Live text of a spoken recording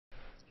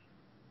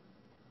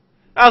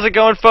How's it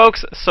going,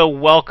 folks? So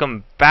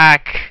welcome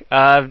back.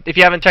 If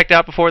you haven't checked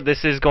out before,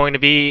 this is going to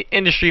be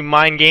Industry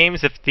Mind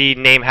Games, if the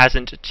name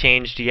hasn't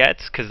changed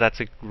yet, because that's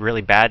a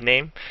really bad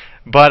name.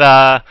 But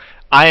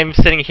I am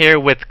sitting here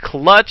with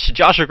Clutch,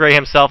 Joshua Gray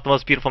himself, the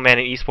most beautiful man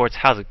in esports.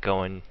 How's it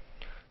going?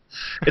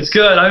 It's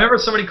good. I remember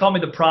somebody called me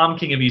the prom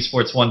king of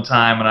esports one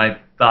time, and I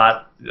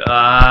thought,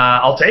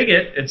 I'll take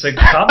it. It's a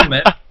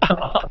compliment.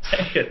 I'll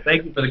take it.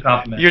 Thank you for the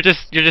compliment. You're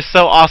just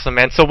so awesome,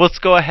 man. So let's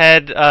go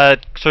ahead,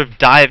 sort of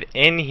dive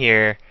in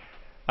here.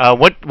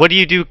 What do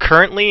you do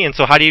currently, and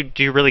so how do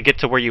you really get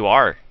to where you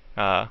are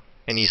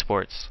in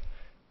esports?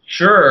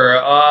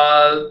 Sure.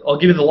 I'll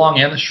give you the long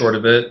and the short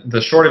of it.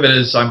 The short of it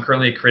is I'm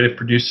currently a creative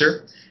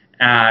producer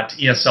at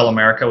ESL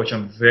America, which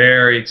I'm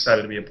very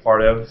excited to be a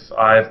part of.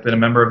 I've been a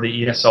member of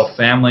the ESL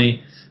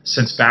family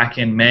since back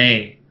in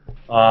May.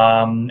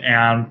 And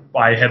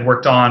I had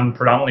worked on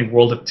predominantly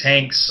World of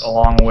Tanks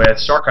along with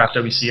StarCraft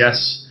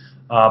WCS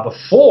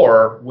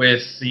before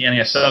with the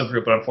NESL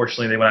group, but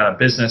unfortunately they went out of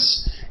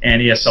business,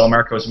 and ESL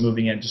America was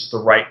moving in just the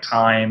right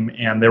time,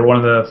 and they were one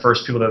of the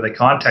first people that they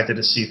contacted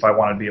to see if I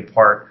wanted to be a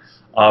part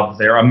of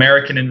their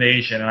American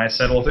invasion. And I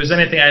said, well, if there's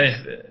anything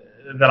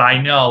that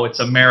I know, it's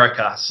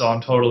America, so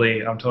I'm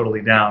totally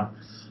down.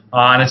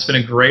 And it's been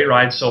a great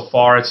ride so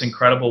far. It's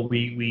incredible.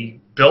 We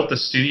built the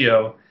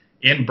studio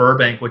in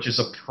Burbank, which is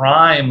a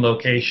prime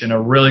location,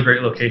 a really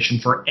great location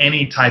for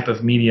any type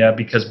of media,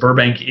 because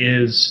Burbank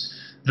is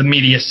the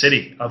media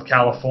city of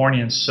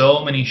California, and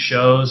so many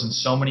shows and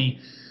so many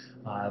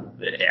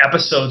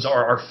episodes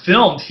are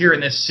filmed here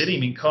in this city. I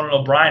mean, Conan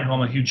O'Brien, who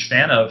I'm a huge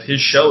fan of,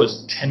 his show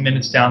is 10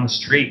 minutes down the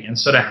street, and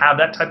so to have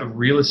that type of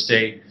real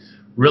estate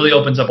really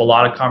opens up a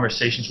lot of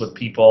conversations with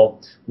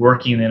people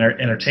working in the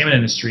entertainment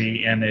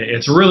industry, and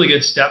it's a really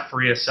good step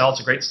for ESL.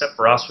 It's a great step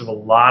for us. We have a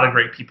lot of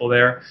great people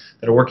there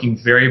that are working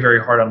very,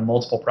 very hard on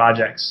multiple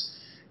projects.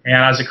 And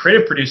as a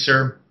creative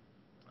producer,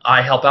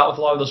 I help out with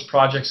a lot of those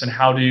projects and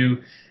how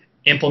to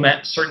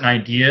implement certain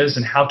ideas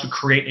and how to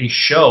create a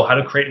show, how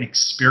to create an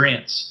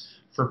experience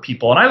for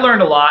people. And I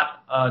learned a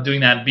lot doing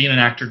that, being an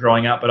actor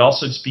growing up, but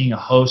also just being a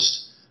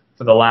host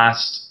for the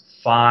last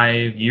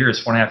 5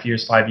 years, 4.5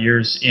 years, 5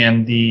 years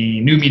in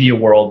the new media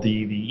world,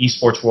 the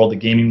esports world, the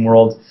gaming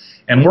world,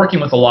 and working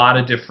with a lot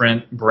of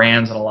different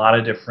brands and a lot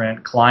of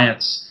different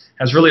clients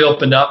has really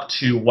opened up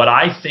to what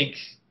I think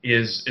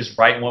is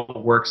right and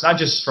what works, not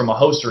just from a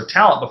host or a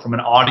talent, but from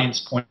an audience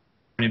point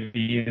of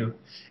view,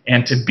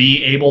 and to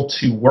be able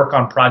to work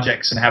on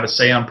projects and have a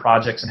say on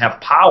projects and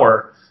have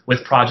power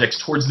with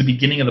projects towards the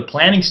beginning of the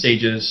planning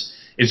stages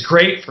is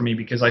great for me,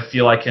 because I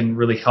feel I can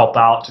really help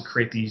out to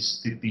create these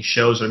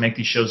shows or make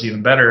these shows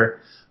even better.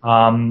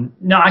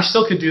 Now, I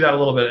still could do that a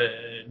little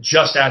bit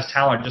just as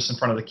talent, just in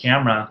front of the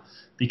camera,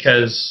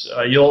 because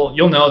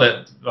you'll know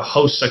that the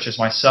hosts such as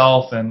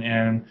myself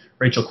and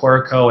Rachel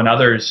Querico and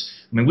others,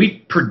 I mean, we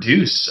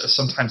produce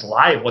sometimes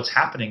live what's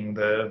happening.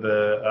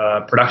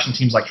 The production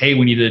team's like, hey,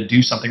 we need to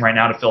do something right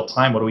now to fill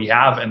time. What do we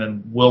have? And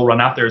then we'll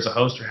run out there as a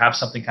host or have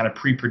something kind of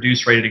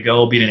pre-produced, ready to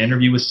go, be in an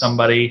interview with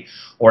somebody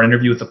or an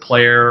interview with a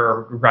player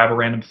or grab a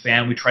random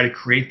fan. We try to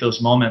create those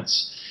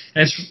moments.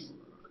 And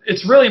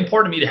it's really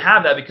important to me to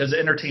have that because it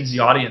entertains the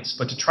audience,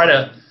 but to try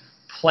to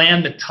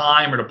plan the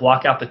time or to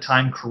block out the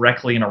time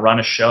correctly and to run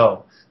a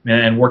show,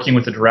 and working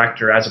with the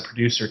director as a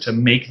producer to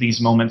make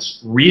these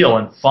moments real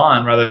and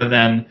fun rather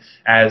than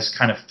as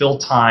kind of fill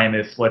time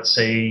if, let's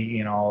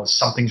say,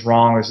 something's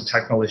wrong, there's a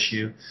technical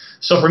issue.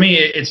 So for me,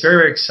 it's very,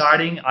 very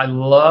exciting. I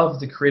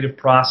love the creative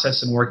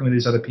process and working with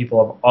these other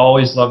people. I've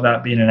always loved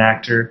that, being an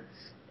actor.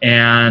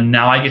 And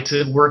now I get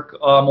to work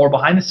more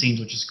behind the scenes,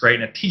 which is great.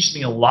 And it teaches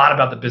me a lot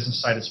about the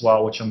business side as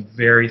well, which I'm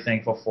very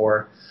thankful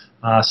for.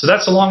 So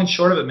that's the long and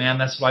short of it, man.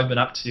 That's what I've been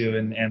up to,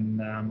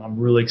 and I'm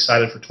really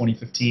excited for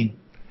 2015.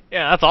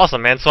 Yeah, that's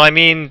awesome, man. So I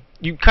mean,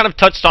 you kind of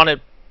touched on it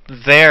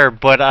there,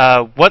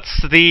 but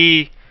what's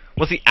the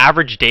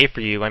average day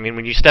for you? I mean,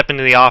 when you step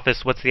into the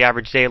office, what's the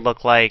average day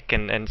look like,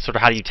 and sort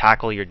of how do you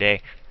tackle your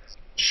day?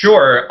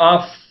 Sure.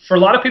 For a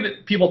lot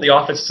of people at the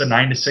office, it's a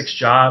 9 to 6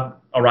 job.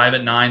 Arrive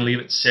at 9, leave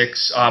at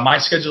 6. My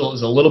schedule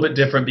is a little bit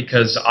different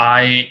because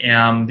I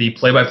am the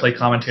play-by-play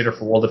commentator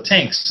for World of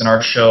Tanks, and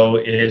our show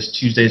is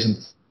Tuesdays and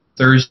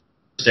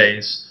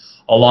Thursdays,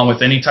 along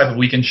with any type of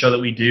weekend show that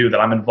we do that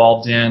I'm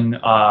involved in.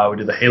 We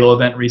did the Halo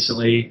event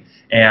recently,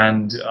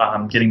 and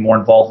getting more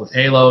involved with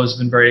Halo has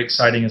been very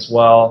exciting as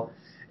well.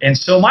 And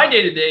so my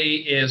day-to-day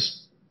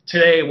is,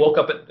 today, woke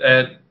up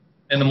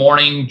in the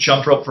morning,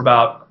 jumped rope for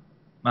about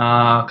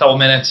a couple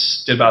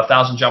minutes, did about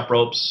 1,000 jump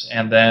ropes,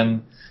 and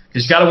then,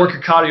 because you got to work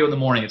your cardio in the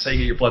morning, it's how you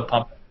get your blood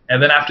pumping.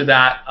 And then after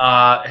that,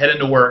 head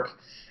into work.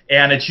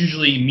 And it's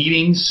usually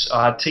meetings,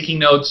 taking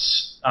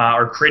notes,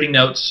 or creating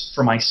notes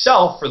for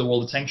myself for the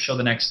World of Tanks show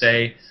the next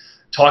day,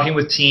 talking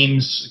with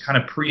teams,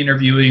 kind of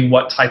pre-interviewing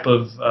what type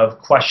of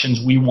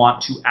questions we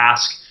want to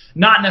ask,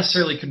 not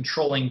necessarily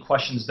controlling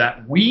questions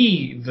that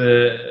we,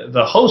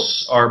 the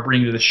hosts, are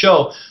bringing to the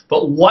show,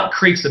 but what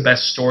creates the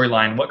best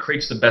storyline, what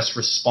creates the best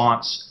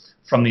response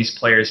from these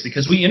players,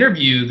 because we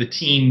interview the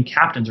team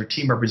captains or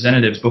team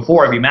representatives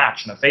before every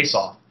match in a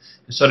face-off.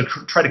 So to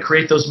try to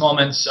create those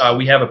moments,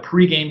 we have a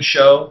pregame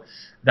show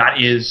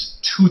that is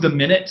to the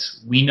minute.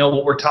 We know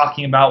what we're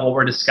talking about, what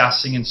we're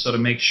discussing, and so to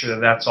make sure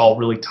that that's all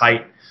really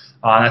tight,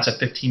 that's a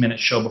 15-minute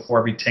show before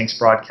every Tanks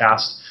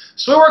broadcast.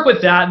 So we work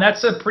with that, and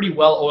that's a pretty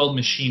well-oiled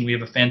machine. We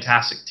have a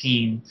fantastic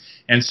team.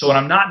 And so when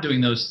I'm not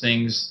doing those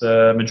things,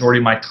 the majority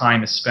of my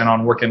time is spent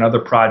on working on other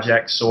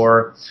projects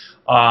or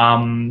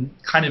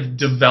kind of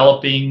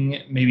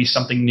developing maybe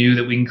something new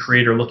that we can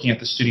create, or looking at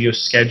the studio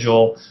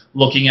schedule,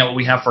 looking at what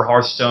we have for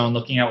Hearthstone,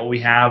 looking at what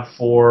we have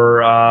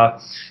for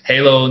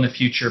Halo in the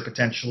future,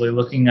 potentially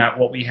looking at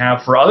what we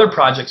have for other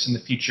projects in the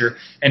future,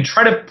 and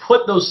try to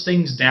put those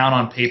things down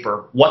on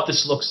paper, what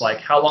this looks like,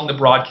 how long the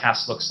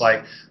broadcast looks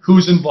like,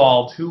 who's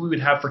involved, who we would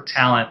have for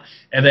talent,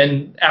 and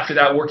then after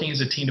that working as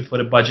a team to put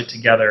a budget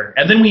together.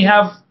 And then we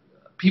have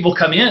people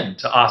come in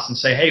to us and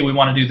say, hey, we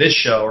want to do this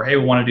show, or hey,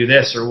 we want to do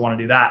this, or we want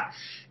to do that.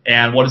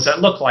 And what does that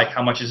look like?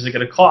 How much is it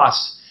going to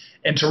cost?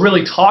 And to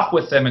really talk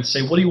with them and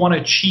say, what do you want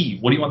to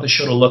achieve? What do you want the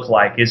show to look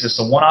like? Is this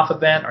a one-off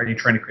event? Are you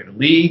trying to create a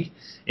league?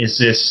 Is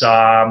this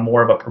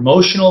more of a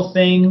promotional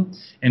thing?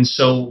 And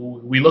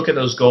so we look at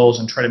those goals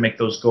and try to make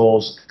those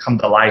goals come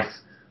to life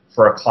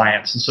for our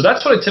clients. And so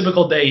that's what a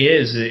typical day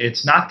is.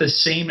 It's not the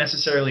same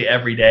necessarily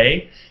every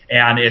day,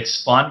 and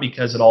it's fun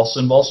because it also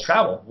involves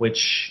travel,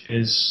 which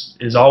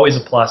is always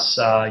a plus.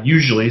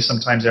 Usually,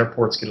 sometimes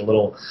airports get a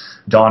little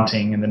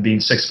daunting, and then being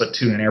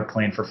 6'2" in an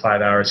airplane for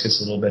 5 hours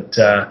gets a little bit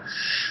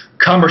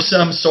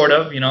cumbersome, sort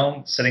of,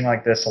 sitting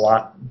like this a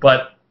lot.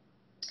 But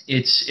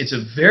it's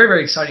a very,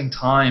 very exciting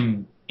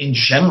time in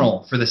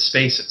general for the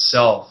space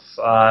itself.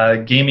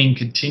 Gaming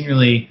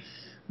continually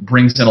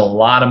brings in a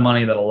lot of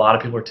money that a lot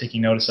of people are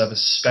taking notice of,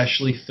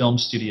 especially film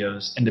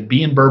studios. And to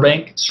be in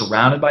Burbank,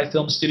 surrounded by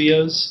film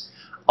studios,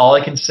 all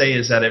I can say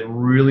is that it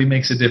really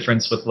makes a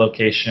difference with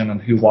location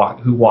and who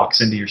walks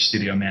into your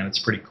studio, man. It's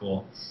pretty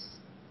cool.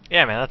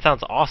 Yeah, man, that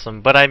sounds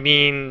awesome. But I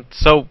mean,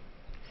 so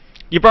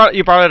you brought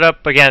it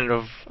up again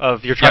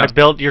of you're trying to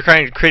build, you're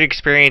trying to create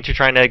experience, you're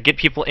trying to get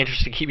people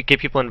interested, get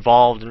people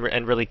involved,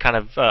 and really kind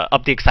of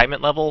up the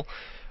excitement level.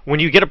 When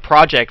you get a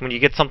project, when you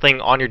get something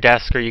on your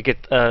desk, or you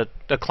get a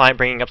client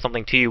bringing up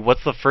something to you,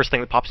 what's the first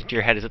thing that pops into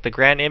your head? Is it the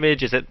grand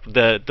image? Is it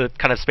the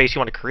kind of space you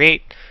want to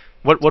create?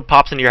 What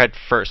pops into your head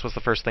first? What's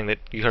the first thing that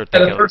you sort of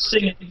think of?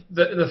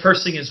 The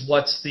first thing is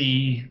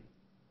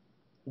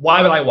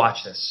why would I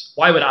watch this?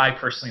 Why would I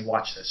personally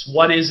watch this?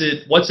 What is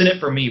it? What's in it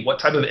for me? What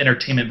type of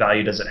entertainment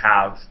value does it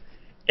have?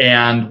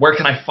 And where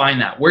can I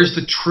find that? Where's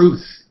the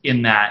truth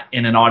in that,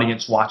 in an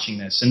audience watching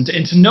this? And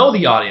to know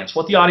the audience,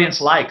 what the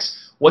audience likes,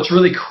 what's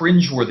really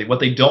cringeworthy, what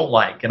they don't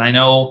like. And I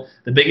know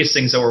the biggest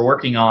things that we're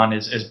working on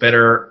is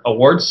better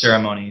award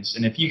ceremonies.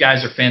 And if you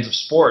guys are fans of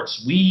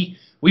sports, we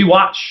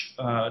watch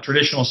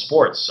traditional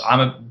sports.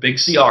 I'm a big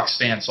Seahawks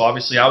fan, so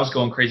obviously I was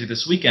going crazy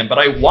this weekend. But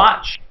I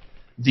watch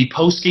the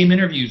post-game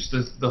interviews,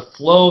 the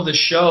flow of the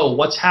show,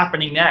 what's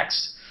happening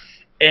next.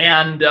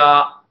 And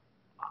I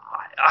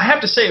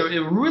have to say,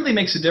 it really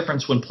makes a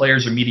difference when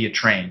players are media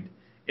trained.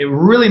 It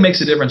really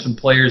makes a difference when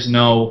players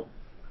know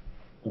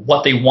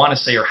what they want to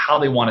say or how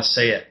they want to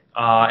say it.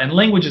 And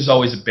language is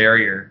always a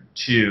barrier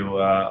to,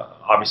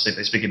 obviously if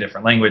they speak a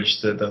different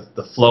language,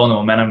 the flow and the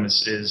momentum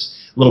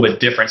is a little bit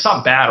different. It's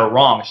not bad or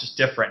wrong, it's just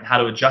different, and how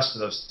to adjust to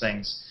those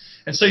things.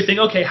 And so you think,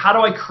 okay, how do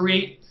I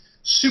create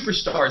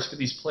superstars for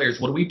these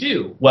players? What do we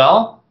do?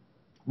 Well,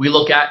 we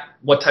look at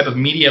what type of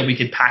media we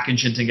could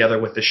package in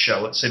together with the show.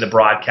 Let's say the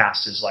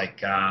broadcast is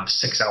like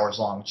 6 hours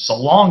long, which is a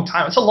long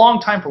time. It's a long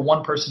time for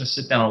one person to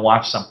sit down and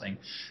watch something.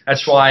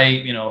 That's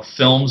why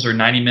films are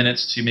 90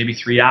 minutes to maybe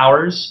 3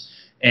 hours,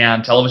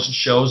 and television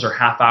shows are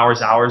half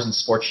hours, and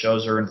sports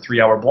shows are in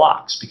 3-hour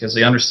blocks, because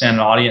they understand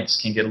an audience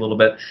can get a little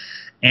bit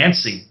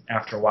antsy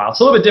after a while. It's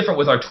a little bit different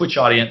with our Twitch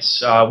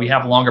audience. We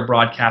have longer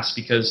broadcasts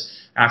because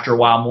after a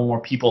while more and more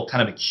people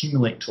kind of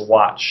accumulate to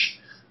watch.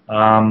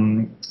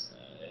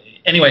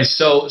 Anyway,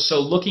 so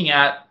looking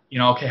at,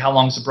 okay, how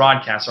long is the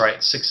broadcast? All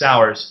right, 6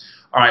 hours.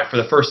 All right, for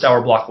the first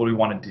hour block, what do we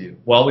want to do?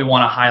 Well, we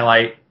want to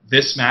highlight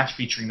this match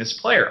featuring this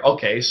player.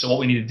 Okay, so what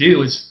we need to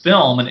do is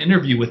film an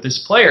interview with this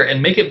player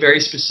and make it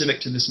very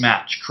specific to this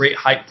match, create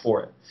hype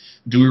for it.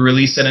 Do we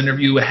release that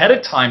interview ahead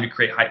of time to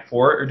create hype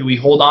for it, or do we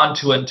hold on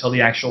to it until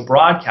the actual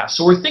broadcast?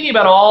 So we're thinking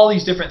about all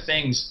these different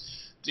things.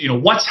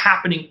 What's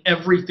happening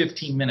every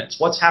 15 minutes?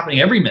 What's happening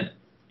every minute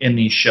in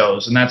these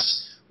shows? And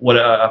that's what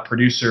a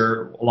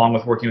producer, along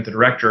with working with the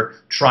director,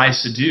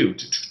 tries to do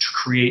to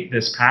create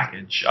this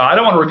package. I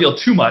don't want to reveal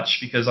too much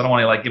because I don't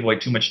want to give away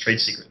too much trade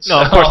secrets. No,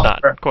 of course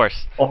not. Of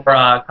course. Or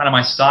kind of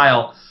my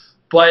style.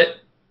 But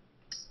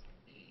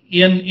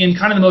in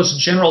kind of the most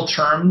general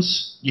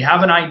terms, you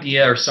have an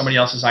idea or somebody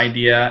else's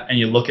idea, and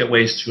you look at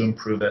ways to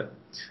improve it.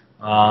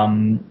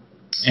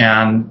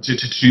 And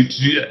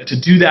to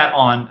do that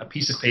on a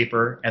piece of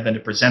paper, and then to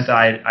present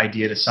that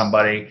idea to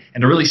somebody,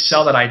 and to really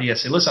sell that idea.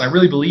 Say, listen, I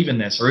really believe in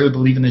this, or I really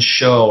believe in this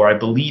show, or I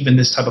believe in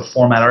this type of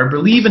format, or I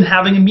believe in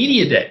having a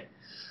media day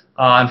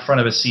in front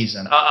of a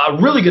season. A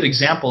really good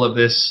example of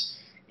this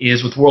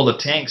is with World of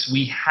Tanks.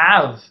 We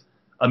have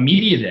a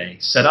media day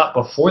set up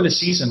before the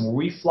season where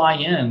we fly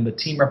in the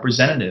team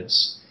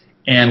representatives,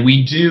 And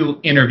we do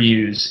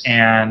interviews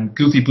and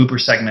goofy blooper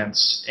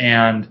segments,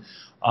 and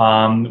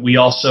we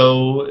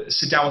also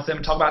sit down with them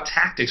and talk about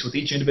tactics with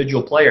each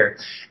individual player.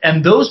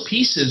 And those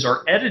pieces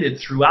are edited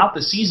throughout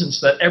the season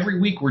so that every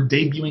week we're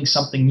debuting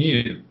something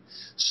new.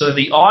 So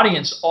the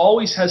audience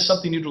always has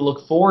something new to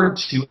look forward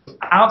to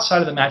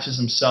outside of the matches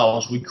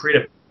themselves. We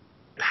create a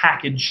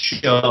package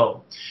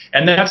show.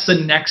 And that's the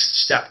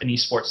next step in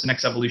esports, the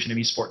next evolution of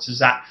esports, is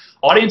that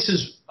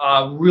audiences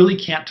really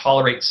can't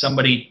tolerate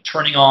somebody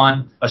turning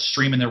on a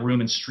stream in their room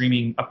and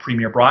streaming a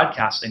premier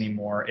broadcast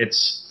anymore. It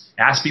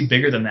has to be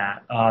bigger than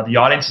that. The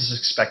audience is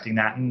expecting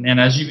that. And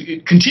as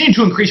you continue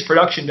to increase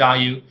production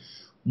value,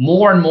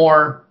 more and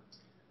more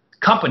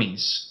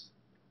companies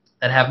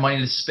that have money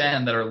to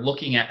spend that are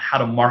looking at how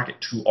to market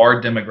to our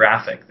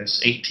demographic,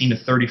 this 18 to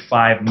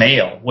 35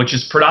 male, which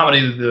is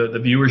predominantly the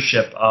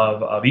viewership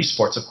of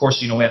esports. Of course,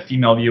 we have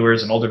female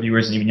viewers and older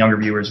viewers and even younger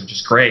viewers, which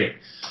is great.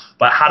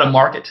 But how to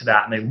market to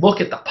that, and they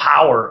look at the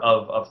power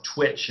of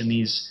Twitch and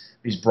these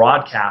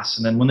broadcasts,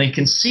 and then when they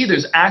can see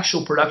there's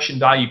actual production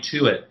value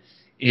to it,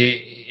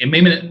 it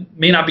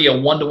may not be a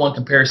one-to-one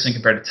comparison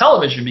compared to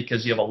television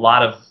because you have a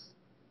lot of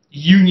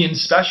union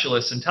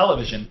specialists in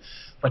television.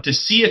 But to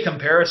see a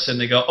comparison,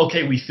 they go,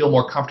 okay, we feel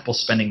more comfortable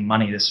spending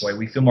money this way.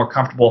 We feel more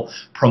comfortable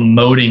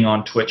promoting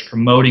on Twitch,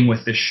 promoting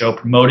with this show,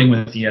 promoting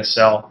with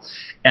ESL.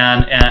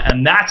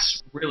 And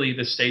that's really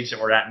the stage that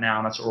we're at now.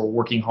 And that's what we're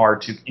working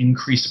hard to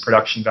increase the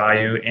production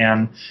value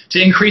and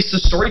to increase the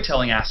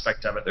storytelling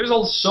aspect of it. There's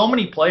so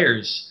many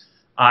players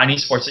in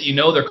esports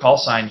that their call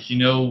signs,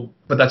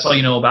 but that's all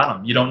you know about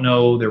them. You don't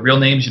know their real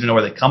names. You don't know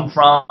where they come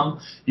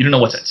from. You don't know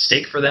what's at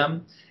stake for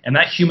them. And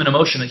that human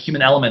emotion, that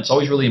human element, is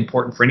always really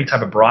important for any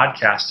type of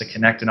broadcast to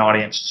connect an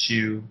audience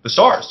to the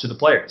stars, to the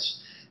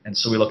players. And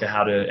so we look at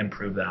how to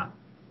improve that.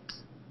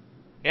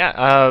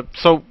 Yeah.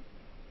 So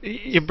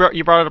you brought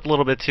it up a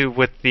little bit too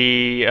with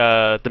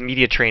the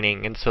media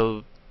training, and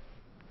so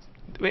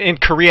in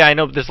Korea, I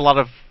know there's a lot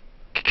of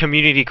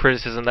community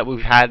criticism that we've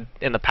had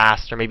in the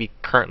past, or maybe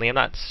currently. I'm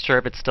not sure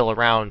if it's still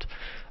around,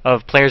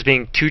 of players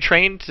being too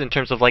trained in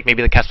terms of like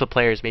maybe the Kespa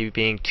players maybe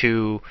being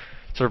too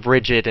sort of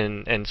rigid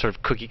and sort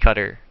of cookie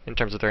cutter in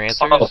terms of their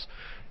answers.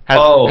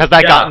 Has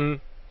that gotten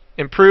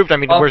improved? I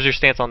mean, where's your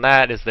stance on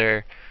that? Is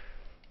there...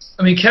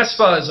 I mean,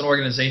 Kespa is an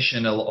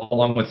organization,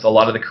 along with a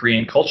lot of the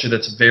Korean culture,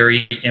 that's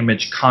very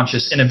image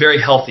conscious in a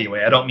very healthy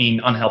way. I don't mean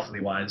unhealthily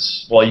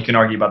wise. Well, you can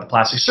argue about the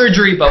plastic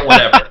surgery, but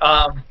whatever.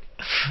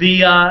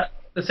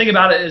 The thing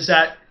about it is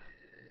that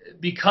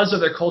because of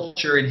their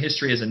culture and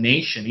history as a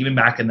nation, even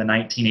back in the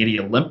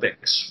 1980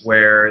 Olympics,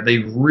 where they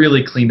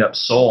really cleaned up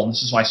Seoul, and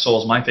this is why Seoul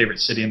is my favorite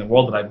city in the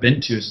world that I've been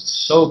to, is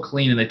it's so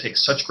clean and they take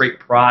such great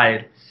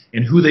pride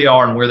in who they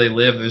are and where they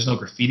live. There's no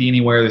graffiti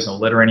anywhere, there's no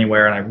litter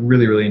anywhere, and I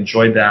really, really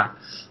enjoyed that.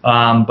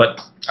 But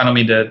I don't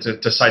mean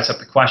to sidestep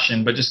the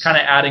question, but just kind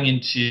of adding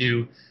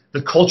into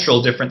the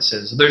cultural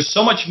differences. There's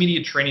so much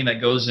media training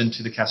that goes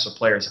into the Kespa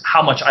players.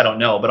 How much, I don't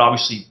know, but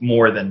obviously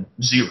more than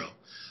zero.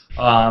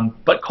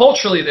 But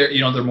culturally,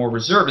 they're more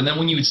reserved. And then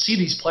when you would see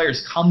these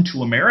players come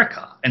to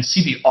America and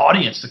see the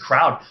audience, the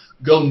crowd,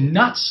 go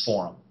nuts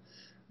for them,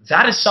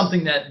 that is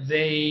something that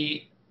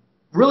they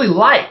really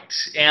liked,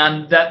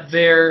 and that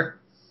their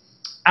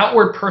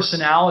outward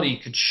personality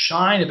could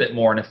shine a bit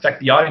more and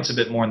affect the audience a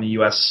bit more in the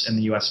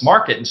U.S.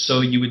 market. And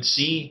so you would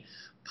see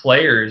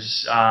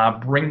players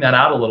bring that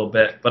out a little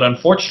bit. But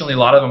unfortunately, a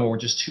lot of them were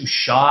just too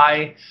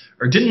shy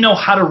or didn't know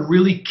how to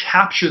really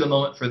capture the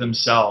moment for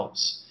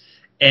themselves.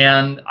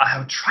 And I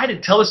have tried to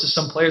tell this to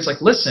some players,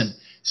 like, listen,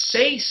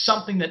 say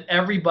something that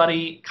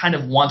everybody kind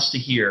of wants to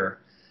hear.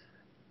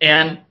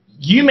 And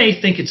you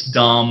may think it's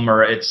dumb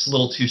or it's a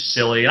little too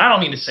silly. And I don't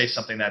mean to say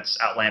something that's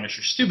outlandish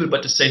or stupid,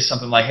 but to say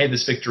something like, hey,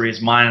 this victory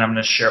is mine and I'm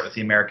going to share it with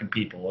the American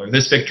people. Or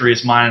this victory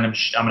is mine and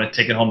I'm going to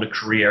take it home to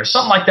Korea. Or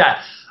something like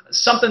that.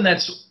 Something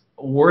that's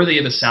worthy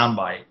of a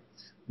soundbite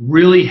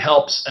really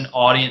helps an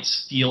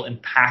audience feel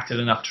impacted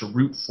enough to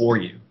root for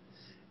you.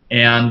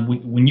 And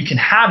when you can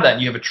have that,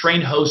 you have a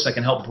trained host that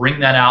can help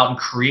bring that out and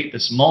create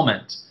this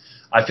moment,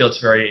 I feel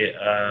it's very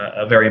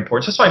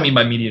important. So that's what I mean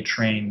by media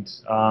trained.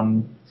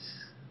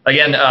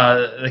 Again,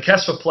 the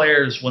Kespa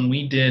players, when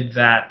we did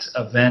that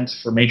event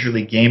for Major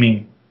League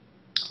Gaming,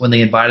 when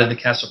they invited the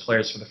Kespa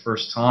players for the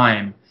first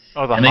time,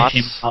 and they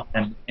came out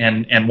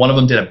and one of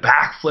them did a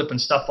backflip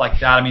and stuff like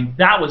that. I mean,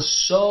 that was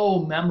so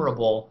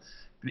memorable,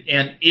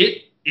 and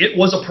it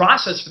was a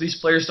process for these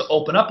players to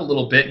open up a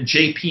little bit. And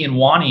JP and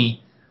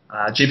Wani,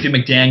 JP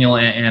McDaniel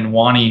and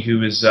Wani,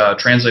 who is a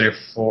translator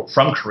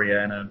from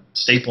Korea and a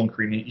staple in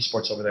Korean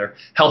esports over there,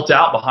 helped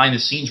out behind the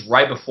scenes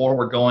right before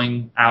we're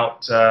going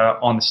out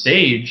on the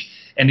stage.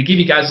 And to give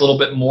you guys a little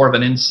bit more of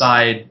an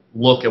inside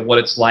look at what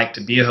it's like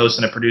to be a host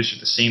and a producer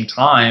at the same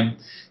time,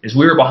 is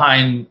we were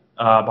behind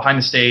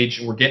the stage.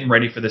 We're getting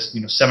ready for this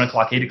 7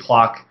 o'clock, 8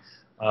 o'clock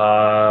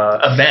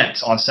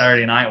event on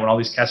Saturday night when all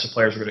these Kespa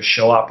players were going to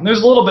show up. And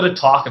there's a little bit of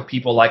talk of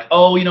people like,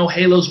 oh,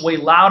 Halo's way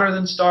louder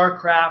than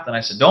StarCraft. And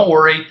I said, don't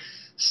worry,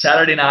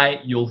 Saturday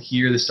night you'll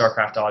hear the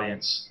StarCraft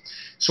audience.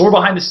 So we're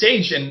behind the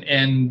stage,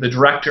 and the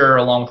director,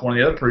 along with one of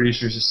the other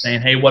producers, is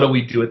saying, hey, what do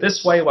we do it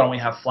this way? Why don't we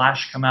have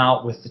Flash come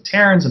out with the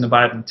Terrans and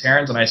divide them the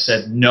Terrans? And I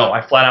said, no.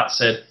 I flat out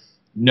said,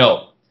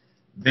 no.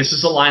 This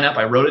is the lineup.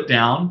 I wrote it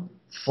down.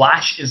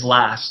 Flash is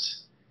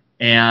last.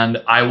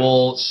 And I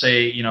will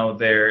say, you know,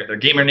 their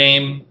gamer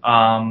name.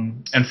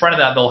 In front of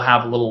that, they'll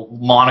have a little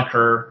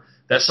moniker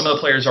that some of the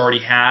players already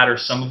had or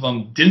some of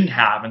them didn't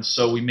have. And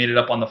so we made it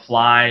up on the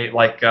fly,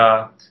 like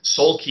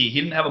Soul Key. He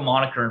didn't have a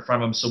moniker in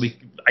front of him, so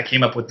I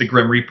came up with the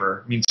Grim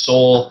Reaper. I mean,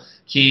 Soul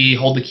Key,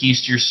 hold the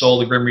keys to your soul,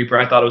 the Grim Reaper.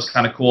 I thought it was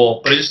kind of cool.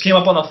 But it just came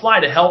up on the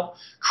fly to help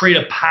create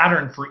a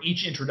pattern for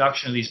each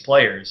introduction of these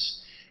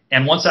players.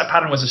 And once that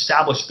pattern was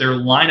established, their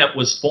lineup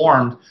was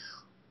formed.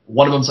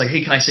 One of them's like,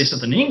 hey, can I say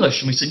something in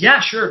English? And we said, yeah,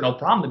 sure, no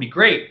problem, that'd be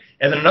great.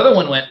 And then another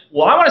one went,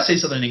 well, I want to say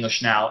something in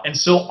English now. And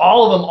so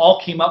all of them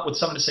all came up with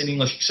something to say in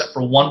English except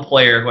for one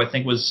player who I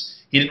think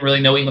he didn't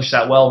really know English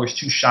that well, was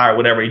too shy or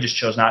whatever. He just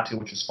chose not to,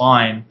 which was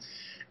fine.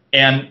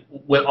 And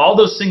when all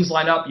those things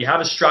line up, you have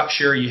a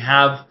structure, you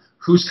have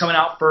who's coming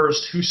out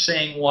first, who's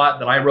saying what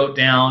that I wrote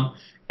down.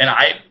 And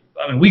I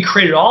mean, we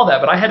created all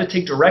that, but I had to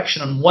take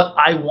direction on what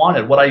I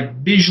wanted, what I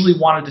visually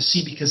wanted to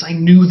see, because I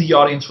knew the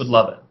audience would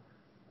love it.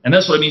 And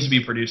that's what it means to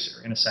be a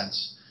producer, in a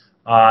sense.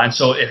 And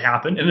so it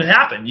happened, and it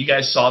happened. You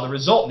guys saw the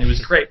result, and it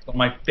was great. One of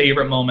my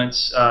favorite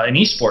moments in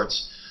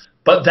esports.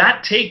 But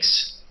that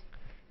takes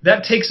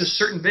a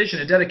certain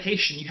vision, a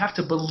dedication. You have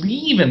to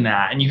believe in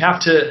that, and you have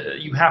to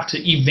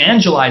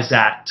evangelize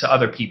that to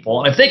other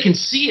people. And if they can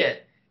see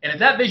it, and if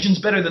that vision's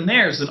better than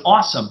theirs, then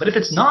awesome. But if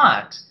it's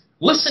not,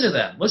 listen to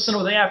them. Listen to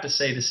what they have to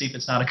say to see if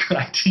it's not a good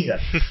idea.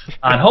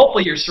 And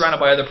hopefully you're surrounded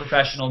by other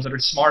professionals that are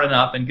smart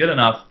enough and good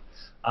enough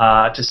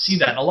to see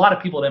that. And a lot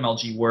of people at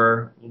MLG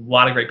were, a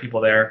lot of great people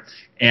there,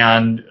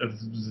 and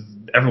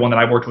everyone that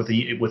I've worked with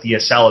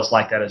ESL is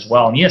like that as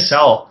well. And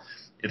ESL,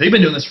 they've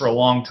been doing this for a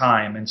long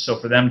time, and so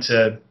for them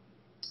to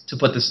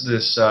put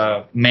this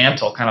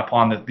mantle kind of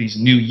upon these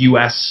new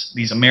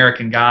these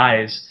American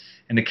guys,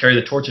 and to carry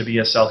the torch of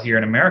ESL here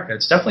in America,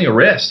 it's definitely a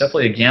risk,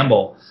 definitely a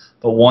gamble,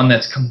 but one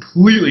that's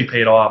completely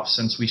paid off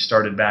since we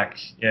started back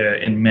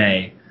in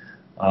May.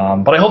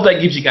 But I hope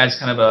that gives you guys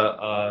kind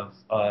of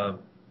a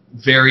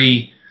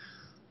very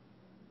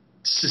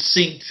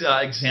succinct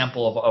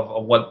example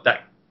of what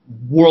that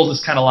world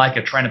is kind of like,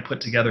 of trying to put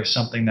together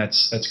something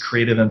that's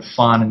creative and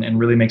fun and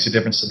really makes a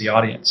difference to the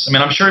audience. I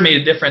mean, I'm sure it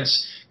made a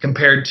difference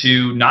compared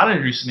to not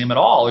introducing them at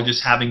all, or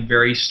just having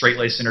very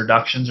straight-laced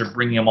introductions or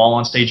bringing them all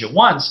on stage at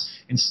once.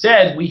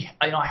 Instead,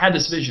 I had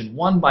this vision,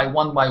 one by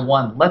one by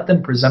one. Let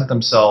them present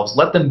themselves.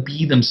 Let them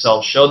be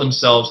themselves. Show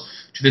themselves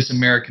to this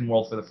American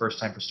world for the first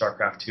time for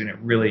StarCraft 2, and it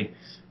really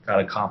got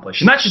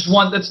accomplished. And that's just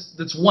one.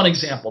 That's one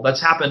example.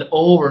 That's happened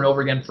over and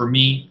over again for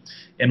me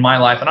in my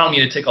life. And I don't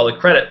need to take all the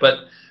credit,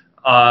 but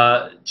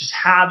just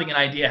having an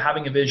idea,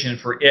 having a vision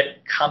for it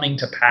coming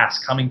to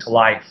pass, coming to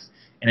life,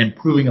 and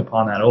improving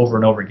upon that over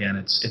and over again.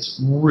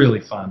 It's really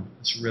fun.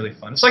 It's really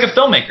fun. It's like a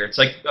filmmaker. It's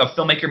like a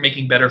filmmaker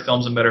making better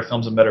films and better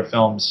films and better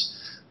films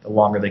the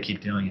longer they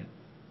keep doing it.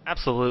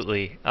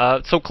 Absolutely.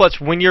 So, Clutch,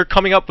 when you're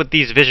coming up with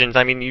these visions,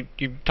 I mean,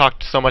 you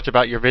talked so much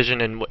about your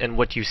vision and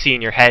what you see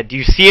in your head. Do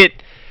you see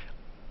it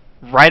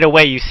right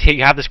away? You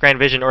have this grand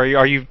vision, or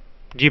do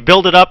you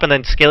build it up and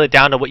then scale it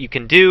down to what you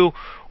can do,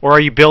 or are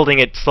you building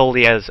it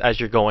slowly as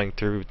you're going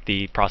through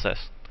the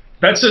process?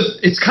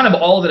 It's kind of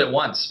all of it at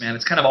once, man.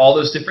 It's kind of all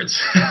those different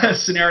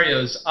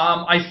scenarios.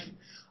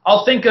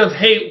 I'll think of,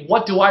 hey,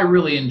 what do I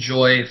really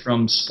enjoy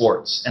from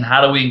sports, and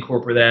how do we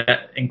incorporate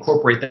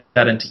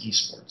that into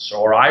esports?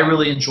 Or I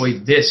really enjoy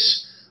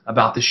this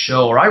about the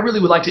show, or I really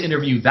would like to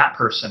interview that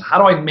person. How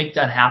do I make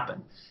that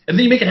happen? And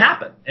then you make it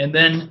happen. And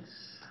then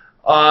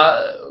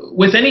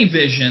with any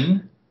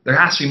vision, there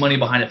has to be money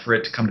behind it for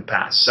it to come to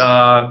pass.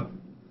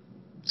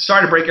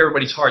 Sorry to break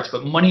everybody's hearts,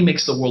 but money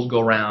makes the world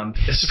go round,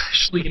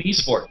 especially in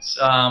esports,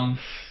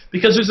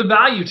 because there's a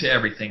value to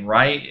everything,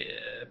 right?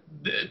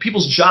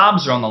 People's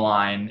jobs are on the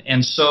line,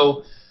 and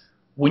so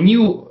when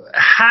you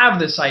have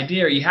this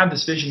idea or you have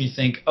this vision, you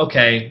think,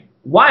 okay,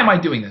 why am I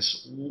doing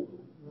this?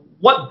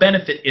 What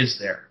benefit is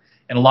there?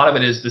 And a lot of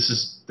it is this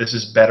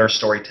is better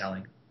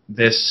storytelling.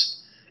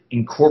 This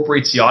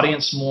incorporates the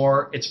audience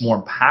more. It's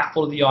more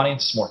impactful to the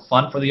audience. It's more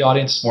fun for the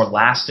audience. It's more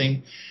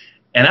lasting.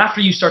 And after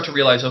you start to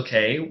realize,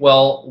 okay,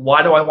 well,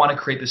 why do I want to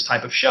create this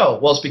type of show?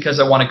 Well, it's because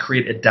I want to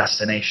create a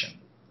destination.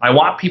 I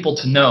want people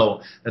to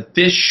know that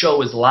this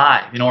show is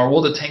live. You know, our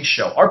World of Tanks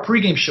show, our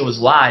pregame show is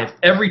live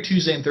every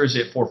Tuesday and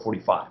Thursday at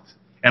 4:45.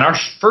 And our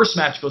first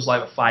match goes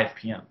live at 5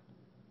 p.m.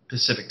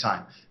 Pacific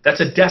time. That's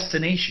a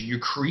destination. You're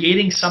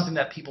creating something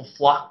that people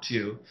flock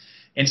to.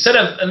 Instead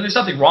of, and there's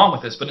nothing wrong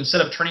with this, but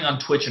instead of turning on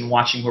Twitch and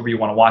watching whoever you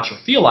want to watch or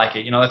feel like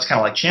it, you know, that's kind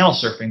of like channel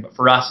surfing, but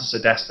for us, it's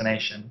a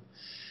destination.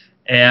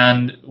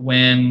 And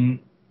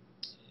when,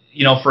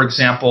 you know, for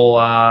example,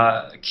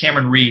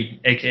 Cameron Reed,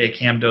 a.k.a.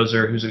 Cam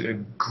Dozer, who's a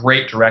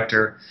great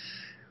director,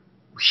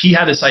 he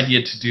had this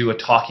idea to do a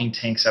Talking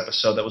Tanks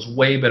episode that was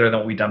way better than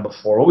what we'd done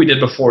before. What we did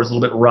before was a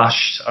little bit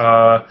rushed.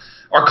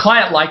 Our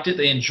client liked it,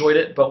 they enjoyed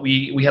it, but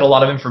we had a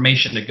lot of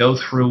information to go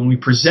through, and we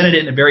presented it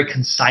in a very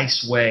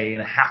concise way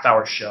in a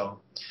half-hour show.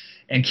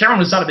 And Cameron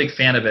was not a big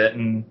fan of it,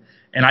 and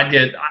I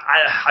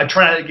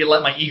tried to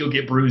let my ego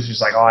get bruised. He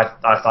was like, oh,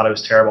 I thought it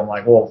was terrible. I'm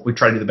like, well, we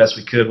tried to do the best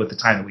we could with the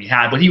time that we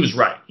had, but he was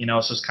right, you know.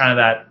 So it's kind of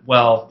that,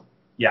 well,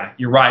 yeah,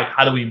 you're right.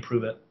 How do we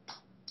improve it?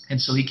 And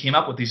so he came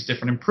up with these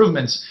different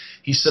improvements.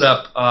 He set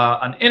up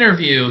an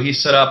interview. He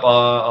set up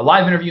a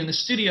live interview in the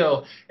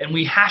studio, and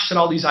we hashed out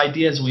all these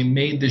ideas, and we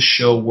made this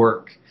show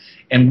work.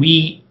 And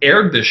we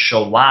aired this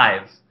show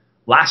live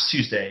last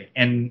Tuesday.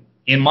 And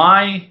in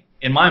my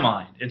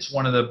mind, it's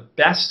one of the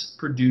best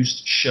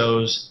produced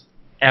shows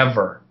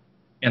ever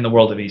in the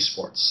world of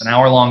esports. An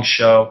hour-long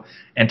show,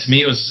 and to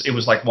me, it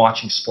was like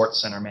watching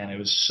SportsCenter. Man, it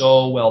was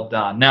so well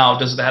done. Now,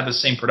 does it have the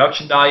same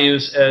production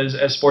values as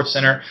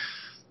SportsCenter?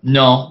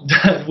 No,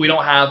 we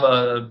don't have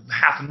a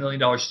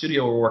 $500,000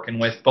 studio we're working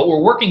with, but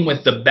we're working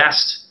with the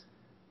best,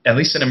 at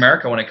least in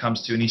America, when it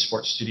comes to an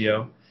esports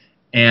studio.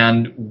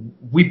 And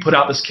we put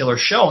out this killer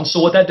show. And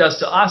so what that does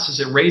to us is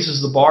it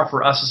raises the bar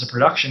for us as a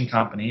production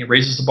company. It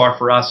raises the bar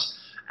for us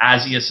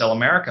as ESL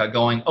America,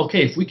 going,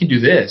 okay, if we can do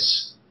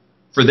this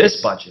for this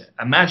budget,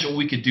 imagine what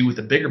we could do with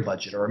a bigger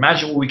budget, or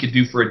imagine what we could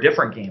do for a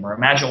different game, or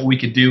imagine what we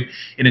could do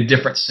in a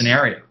different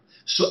scenario.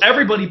 So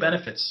everybody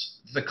benefits.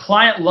 The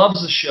client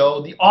loves the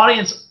show. The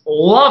audience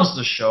loves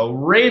the show,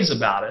 raves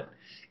about it.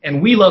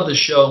 And we love the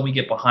show, and we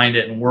get behind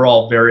it, and we're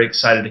all very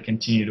excited to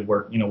continue to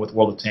work, you know, with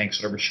World of Tanks,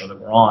 whatever show that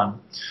we're on.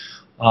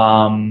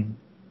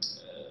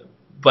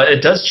 But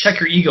it does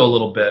check your ego a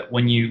little bit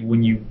when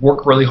you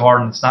work really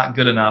hard and it's not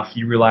good enough.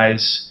 You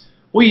realize,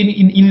 well, you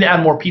need to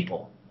add more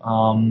people.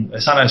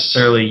 It's not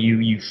necessarily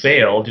you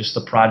fail, just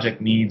the project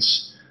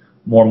needs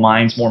more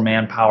minds, more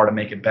manpower to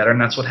make it better,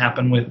 and that's what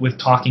happened with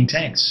Talking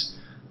Tanks.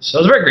 So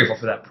I was very grateful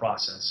for that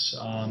process.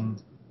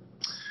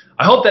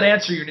 I hope that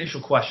answered your initial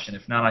question.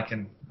 If not, I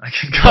can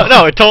go.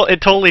 No,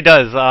 it totally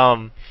does.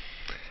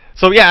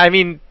 So yeah, I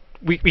mean,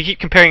 we keep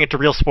comparing it to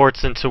real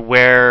sports and to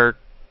where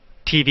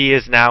TV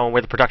is now and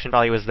where the production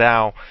value is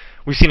now.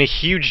 We've seen a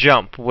huge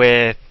jump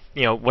with,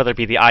 you know, whether it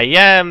be the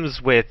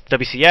IEMs, with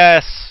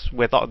WCS,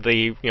 with all the,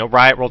 you know,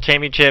 Riot World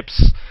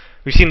Championships.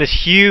 We've seen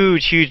this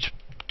huge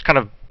kind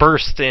of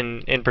burst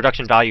in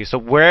production value. So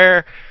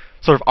where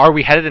sort of are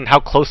we headed, and how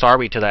close are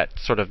we to that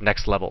sort of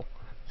next level?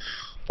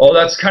 Well,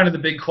 that's kind of the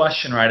big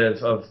question, right,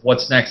 of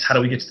what's next. How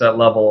do we get to that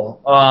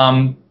level?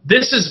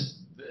 This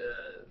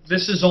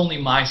is only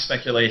my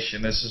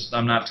speculation.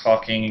 I'm not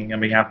talking on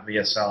behalf of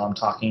ESL. I'm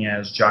talking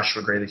as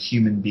Joshua Gray, the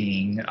human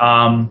being.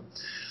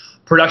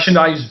 Production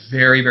value is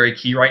very, very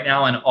key right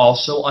now, and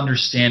also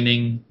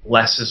understanding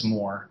less is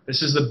more.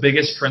 This is the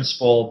biggest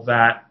principle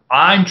that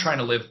I'm trying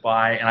to live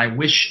by, and I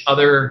wish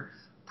other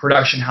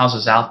production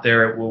houses out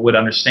there would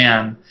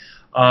understand.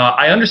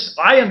 I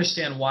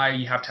understand why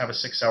you have to have a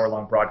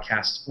 6-hour-long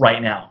broadcast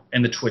right now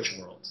in the Twitch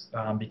world,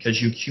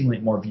 because you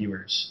accumulate more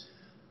viewers.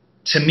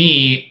 To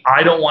me,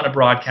 I don't want to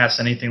broadcast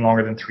anything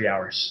longer than 3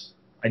 hours.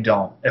 I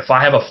don't. If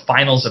I have a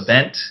finals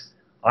event,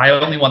 I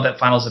only want that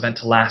finals event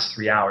to last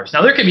 3 hours.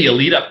 Now, there could be a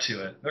lead up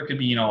to it. There could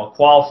be, you know, a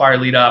qualifier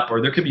lead up,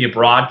 or there could be a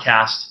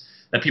broadcast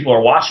that people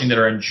are watching that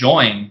are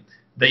enjoying,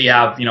 that you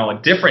have, you know,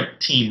 a different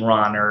team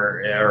run,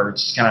 or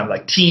it's kind of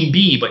like Team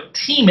B, but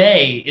Team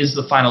A is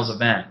the finals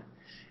event.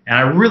 And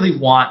I really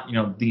want, you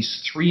know,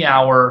 these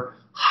 3-hour,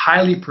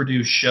 highly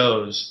produced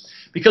shows,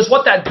 because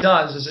what that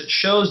does is it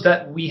shows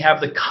that we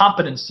have the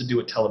competence to do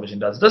what television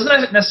does. It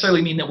doesn't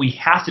necessarily mean that we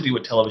have to do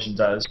what television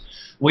does.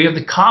 We have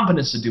the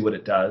competence to do what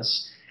it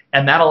does,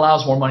 and that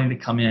allows more money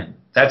to come in.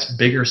 That's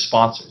bigger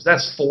sponsors.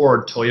 That's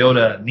Ford,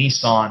 Toyota,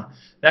 Nissan.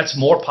 That's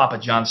more Papa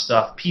John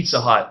stuff,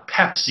 Pizza Hut,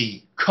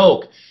 Pepsi,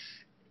 Coke.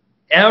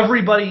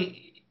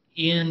 Everybody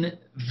in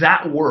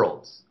that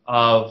world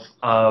of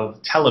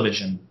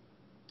television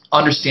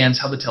understands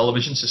how the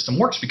television system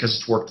works, because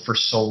it's worked for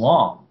so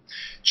long.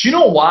 Do you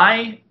know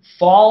why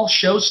fall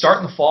shows start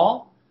in the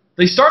fall?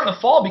 They start in the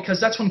fall because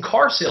that's when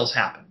car sales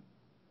happen.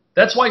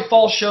 That's why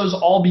fall shows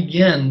all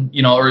begin,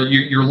 you know, or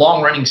your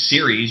long-running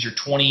series, your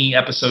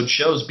 20-episode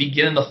shows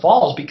begin in the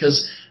falls,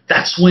 because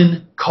that's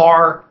when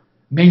car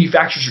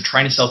manufacturers are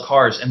trying to sell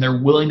cars, and they're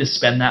willing to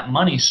spend that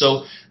money.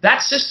 So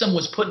that system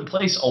was put in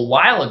place a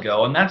while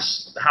ago, and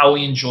that's how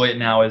we enjoy it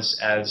now as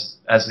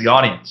the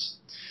audience.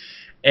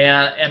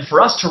 And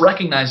for us to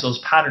recognize those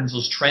patterns,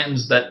 those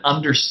trends, that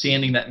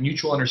understanding, that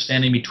mutual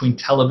understanding between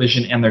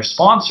television and their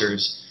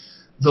sponsors,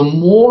 the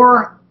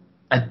more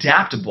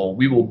adaptable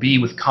we will be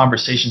with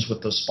conversations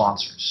with those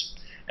sponsors.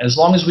 And as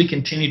long as we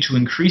continue to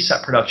increase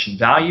that production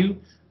value,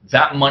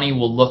 that money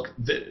will look,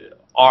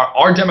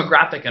 our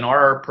demographic and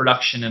our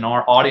production and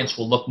our audience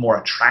will look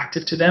more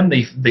attractive to them.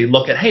 They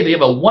look at, hey, they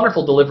have a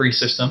wonderful delivery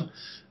system.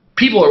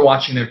 People are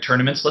watching their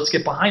tournaments. Let's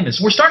get behind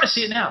this. We're starting to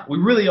see it now. We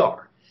really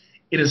are.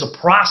 It is a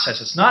process.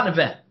 It's not an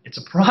event. It's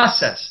a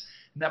process.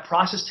 And that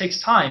process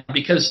takes time,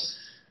 because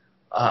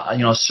you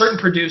know, a certain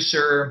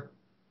producer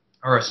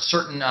or a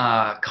certain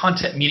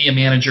content media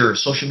manager or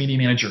social media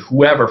manager,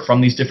 whoever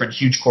from these different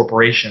huge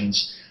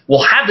corporations,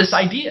 will have this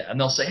idea, and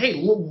they'll say, hey,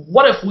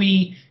 what if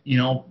we, you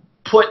know,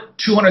 put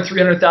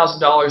 $200,000,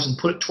 $300,000 and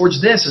put it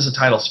towards this as a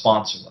title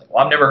sponsor. Like,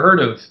 well, I've never heard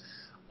of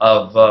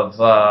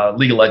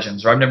League of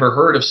Legends, or I've never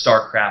heard of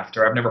StarCraft,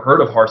 or I've never heard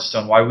of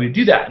Hearthstone. Why would we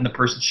do that? And the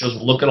person shows,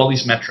 well, look at all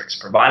these metrics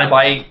provided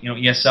by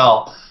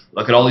ESL.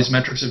 Look at all these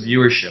metrics of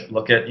viewership.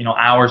 Look at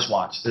hours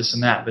watched, this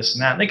and that, this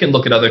and that. And they can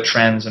look at other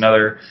trends and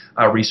other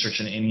research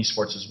in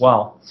esports as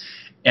well.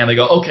 And they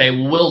go, okay,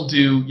 we'll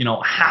do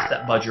half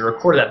that budget or a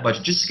quarter of that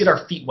budget just to get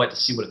our feet wet to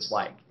see what it's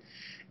like.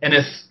 And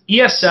if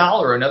ESL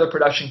or another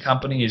production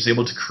company is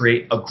able to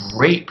create a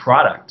great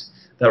product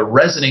that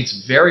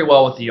resonates very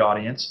well with the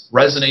audience,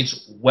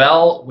 resonates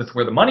well with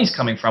where the money's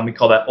coming from, we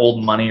call that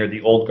old money or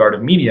the old guard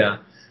of media,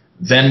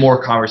 then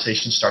more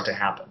conversations start to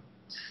happen.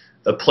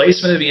 The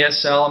placement of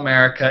ESL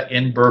America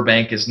in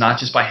Burbank is not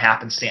just by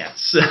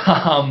happenstance.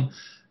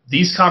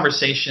 These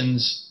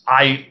conversations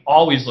I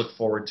always look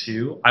forward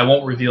to. I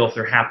won't reveal if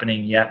they're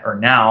happening yet or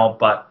now,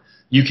 but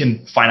you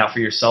can find out for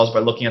yourselves by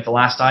looking at the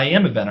last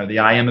IEM event or the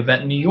IEM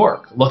event in New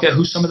York. Look at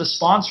who some of the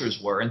sponsors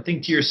were and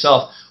think to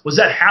yourself, was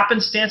that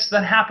happenstance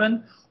that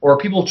happened? Or are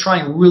people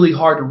trying really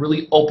hard to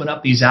really open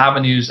up these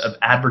avenues of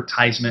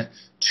advertisement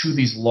to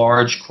these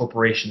large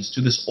corporations,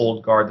 to this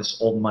old guard, this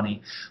old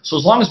money? So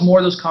as long as more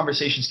of those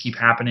conversations keep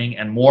happening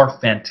and more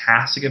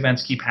fantastic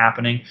events keep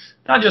happening,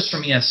 not just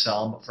from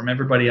ESL, but from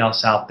everybody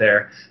else out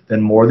there, then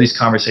more of these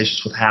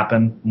conversations will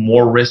happen,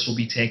 more risks will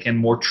be taken,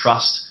 more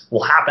trust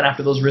will happen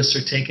after those risks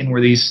are taken,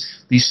 where these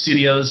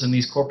studios and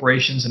these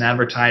corporations and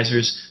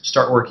advertisers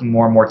start working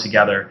more and more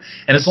together.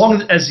 And as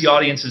long as the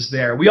audience is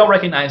there, we all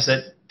recognize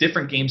that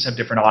different games have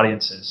different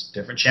audiences.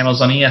 Different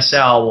channels on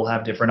ESL will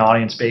have different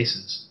audience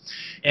bases.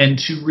 And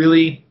to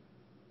really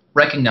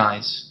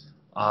recognize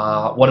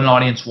what an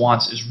audience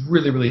wants is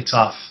really, really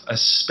tough,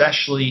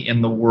 especially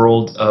in the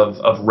world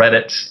of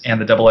Reddit and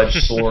the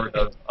double-edged sword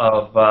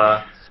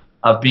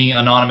of being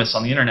anonymous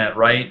on the internet,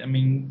 right? I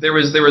mean, there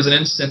was an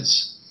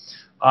instance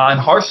in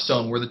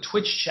Hearthstone where the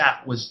Twitch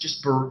chat was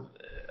just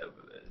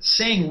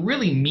saying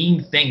really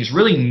mean things,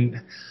 really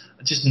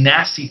just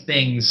nasty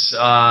things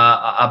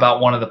about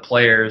one of the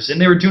players, and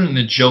they were doing it in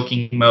a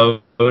joking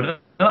mode.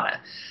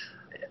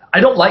 I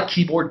don't like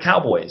keyboard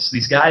cowboys,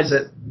 these guys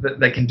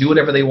that can do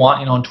whatever they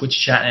want, on Twitch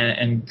chat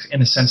and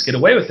in a sense get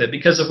away with it.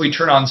 Because if we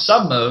turn on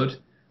sub mode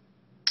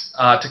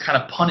to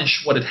kind of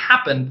punish what had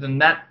happened, then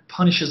that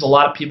punishes a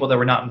lot of people that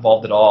were not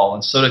involved at all.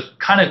 And so to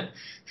kind of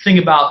think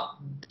about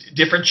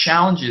different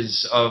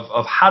challenges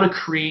of how to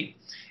create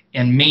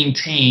and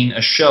maintain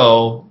a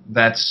show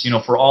that's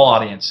for all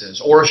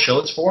audiences, or a show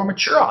that's for a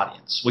mature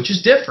audience, which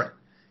is different,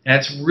 and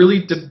it's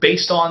really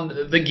based on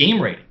the game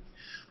rating.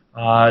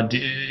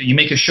 You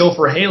make a show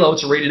for Halo,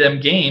 it's a rated M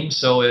game,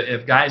 so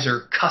if guys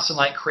are cussing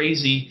like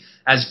crazy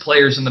as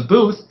players in the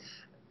booth,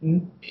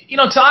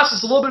 to us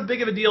it's a little bit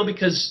big of a deal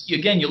because,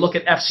 again, you look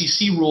at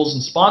FCC rules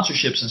and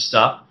sponsorships and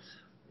stuff.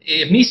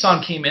 If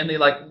Nissan came in,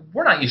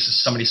 we're not used to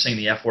somebody saying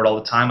the F word all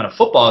the time in a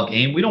football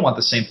game. We don't want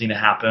the same thing to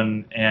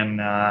happen in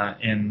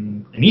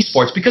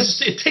esports because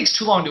it takes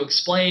too long to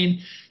explain.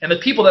 And the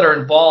people that are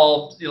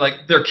involved,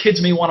 their kids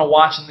may want to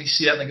watch and they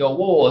see that and they go,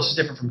 whoa, this is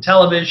different from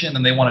television,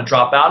 and they want to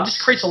drop out. It just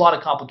creates a lot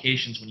of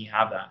complications when you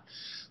have that.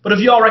 But if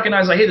you all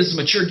recognize, hey, this is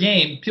a mature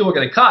game, people are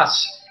going to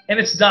cuss, and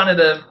it's done at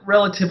a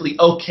relatively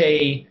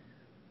okay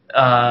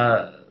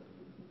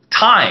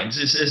times,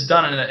 is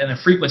done in a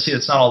frequency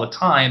that's not all the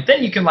time,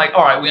 then you can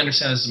all right, we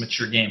understand this is a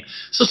mature game.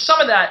 So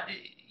some of that,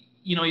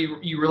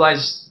 you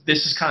realize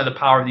this is kind of the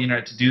power of the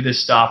internet to do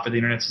this stuff, or the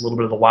internet's a little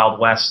bit of the Wild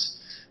West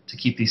to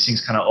keep these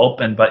things kind of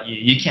open, but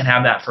you can't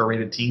have that for a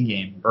rated teen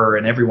game or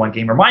an everyone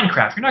game or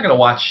Minecraft. You're not going to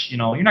watch, you're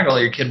not going to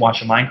let your kid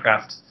watch a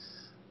Minecraft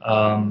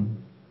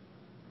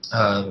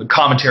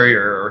commentary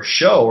or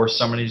show or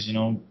somebody's,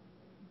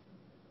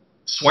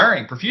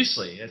 swearing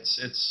profusely.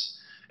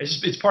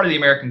 It's part of the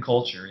American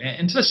culture,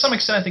 and to some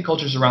extent, I think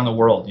cultures around the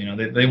world.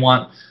 They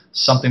want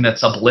something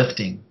that's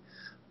uplifting,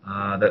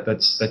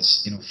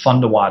 that's fun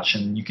to watch,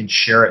 and you can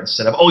share it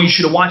instead of, oh, you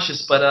should have watched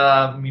this,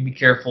 but be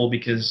careful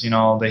because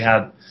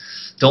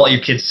don't let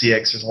your kids see it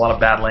because there's a lot of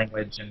bad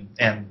language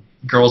and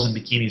girls in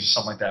bikinis or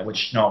something like that.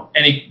 Which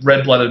any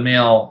red-blooded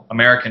male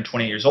American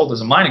 28 years old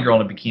doesn't mind a girl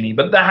in a bikini,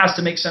 but that has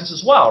to make sense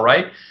as well,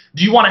 right?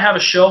 Do you want to have a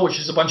show which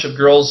is a bunch of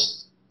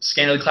girls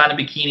scantily clad in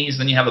bikinis,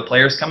 then you have the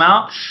players come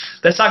out?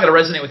 That's not going to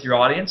resonate with your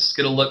audience. It's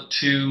going to look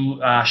too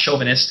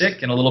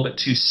chauvinistic and a little bit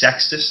too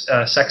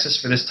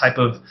sexist for this type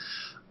of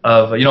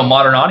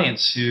modern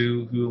audience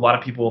who a lot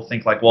of people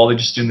think well, they're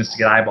just doing this to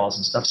get eyeballs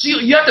and stuff. So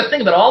you have to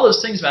think about all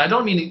those things, man. I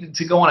don't mean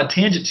to go on a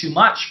tangent too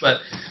much, but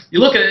you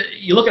look at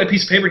a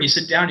piece of paper and you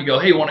sit down and you go,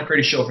 hey, you want to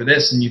create a show for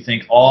this, and you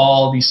think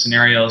all these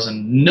scenarios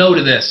and no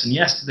to this and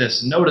yes to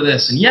this and no to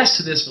this and yes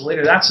to this, but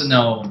later that's a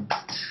no.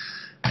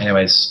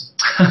 Anyways.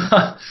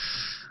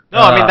 No,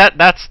 I mean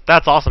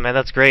that's awesome, man.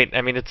 That's great.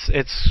 I mean, it's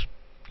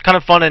kind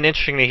of fun and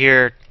interesting to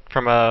hear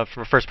from a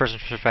first person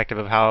perspective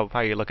of how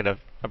you look at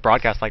a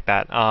broadcast like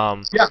that.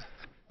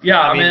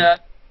 Yeah.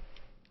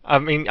 I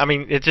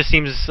mean, it just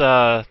seems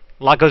a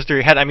lot goes through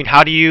your head. I mean,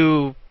 how do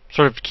you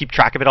sort of keep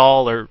track of it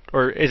all,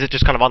 or is it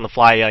just kind of on the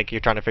fly, like you're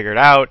trying to figure it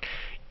out?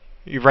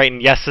 You writing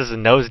yeses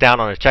and nos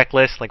down on a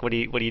checklist? Like, what are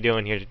you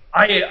doing here?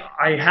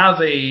 I have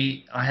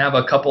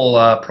a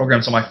couple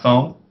programs on my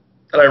phone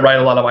that I write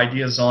a lot of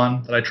ideas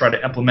on that I try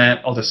to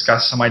implement. I'll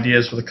discuss some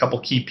ideas with a couple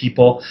key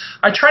people.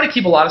 I try to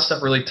keep a lot of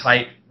stuff really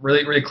tight,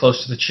 really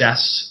close to the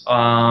chest,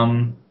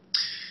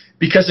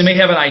 because they may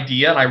have an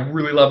idea and I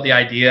really love the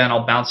idea, and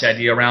I'll bounce the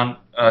idea around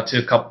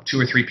to two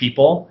or three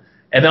people.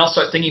 And then I'll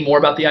start thinking more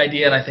about the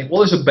idea, and I think,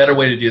 well, there's a better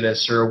way to do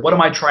this, or what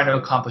am I trying to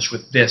accomplish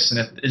with this,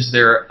 and is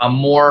there a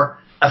more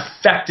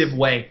effective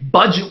way,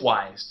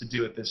 budget-wise, to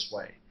do it this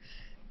way?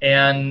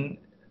 And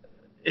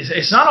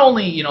it's not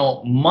only, you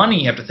know,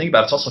 money you have to think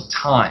about; it's also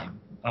time.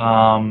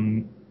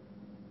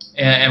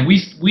 And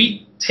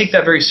we take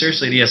that very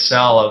seriously at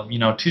ESL. Of, you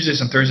know,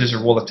 Tuesdays and Thursdays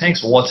are World of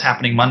Tanks. Well, what's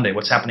happening Monday?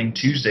 What's happening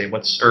Tuesday?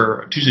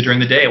 Or Tuesday during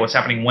the day? What's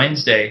happening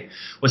Wednesday?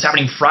 What's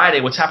happening Friday?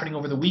 What's happening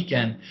over the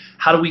weekend?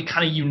 How do we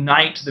kind of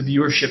unite the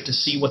viewership to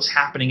see what's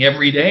happening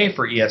every day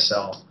for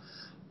ESL?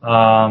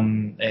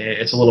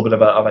 It's a little bit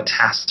of a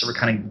task that we're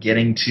kind of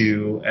getting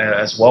to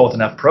as well with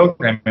enough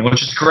programming,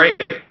 which is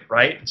great,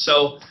 right?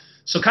 So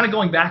kind of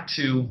going back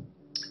to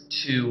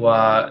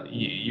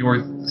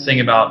your thing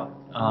about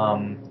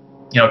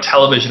you know,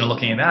 television and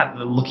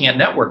looking at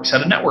networks.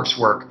 How do networks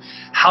work?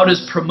 How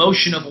does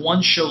promotion of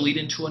one show lead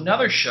into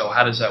another show?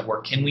 How does that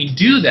work? Can we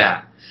do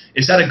that?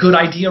 Is that a good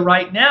idea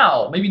right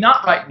now? Maybe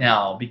not right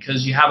now,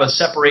 because you have a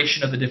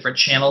separation of the different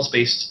channels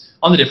based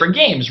on the different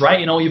games, right?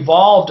 You know,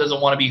 Evolve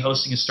doesn't want to be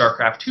hosting a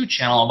StarCraft 2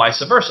 channel and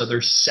vice versa.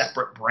 They're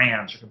separate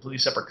brands or completely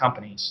separate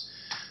companies.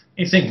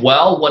 And you think,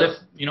 well, what if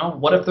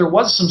there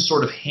was some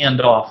sort of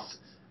handoff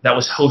that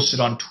was hosted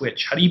on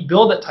Twitch? How do you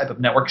build that type of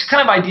network? It's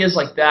kind of ideas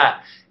like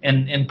that,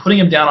 and putting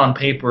them down on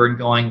paper and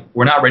going,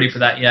 we're not ready for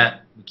that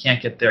yet. We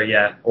can't get there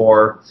yet.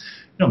 Or,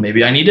 you know,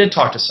 maybe I need to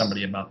talk to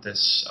somebody about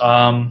this.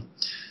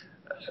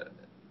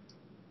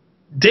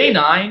 Day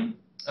 9,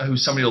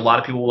 who's somebody a lot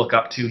of people will look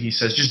up to, he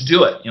says, just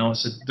do it. You know,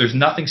 so there's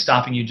nothing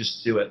stopping you,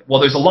 just do it. Well,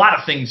 there's a lot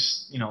of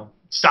things, you know,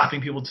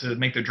 stopping people to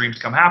make their dreams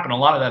come happen. A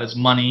lot of that is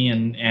money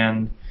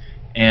and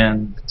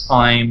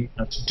time, you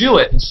know, to do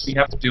it. And so you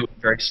have to do it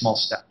in very small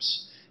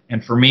steps.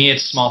 And for me,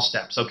 it's small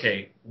steps.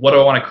 Okay, what do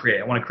I want to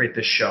create? I want to create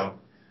this show.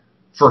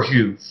 For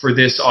who? For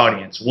this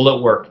audience. Will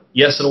it work?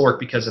 Yes, it'll work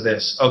because of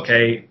this.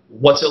 Okay,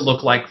 what's it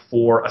look like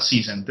for a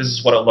season? This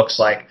is what it looks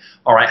like.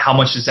 All right, how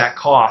much does that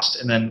cost?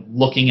 And then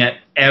looking at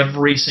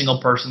every single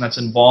person that's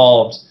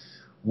involved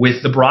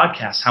with the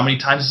broadcast. How many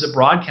times is it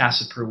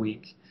broadcasted per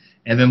week?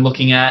 And then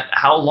looking at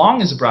how long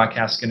is the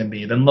broadcast going to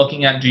be? Then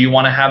looking at, do you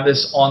want to have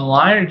this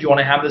online or do you want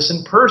to have this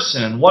in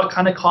person? What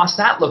kind of cost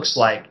that looks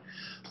like?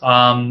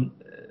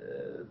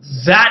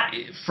 That,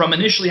 from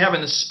initially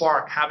having the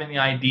spark, having the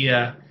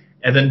idea,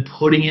 and then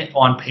putting it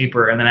on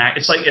paper, and then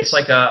it's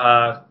like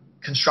a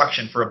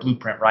construction for a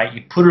blueprint, right?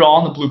 You put it all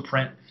on the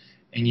blueprint,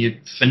 and you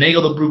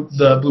finagle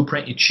the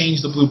blueprint, you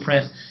change the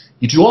blueprint,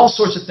 you do all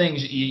sorts of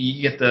things.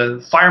 You get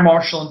the fire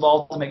marshal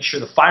involved to make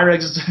sure the fire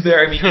exits are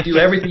there. I mean, you do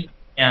everything you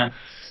can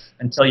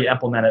until you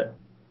implement it,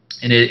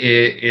 and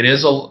it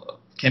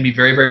can be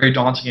very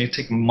daunting. It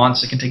can take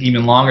months. It can take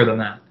even longer than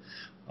that.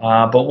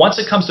 But once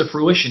it comes to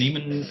fruition,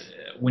 even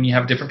when you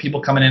have different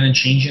people coming in and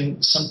changing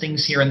some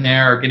things here and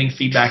there, or getting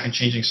feedback and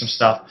changing some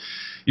stuff,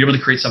 you're able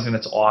to create something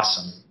that's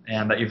awesome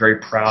and that you're very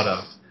proud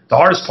of. The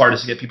hardest part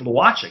is to get people to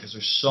watch it, because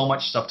there's so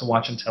much stuff to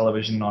watch on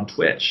television and on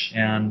Twitch,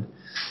 and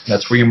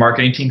that's where your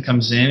marketing team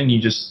comes in, and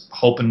you just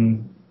hope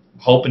and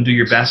do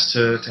your best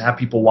to have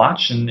people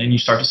watch, and you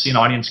start to see an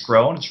audience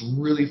grow, and it's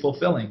really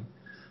fulfilling.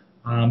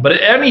 But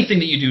anything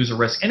that you do is a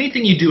risk.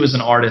 Anything you do as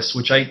an artist,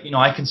 which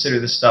I consider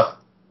this stuff,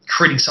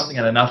 creating something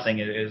out of nothing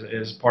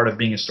is part of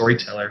being a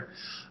storyteller,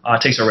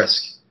 takes a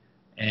risk,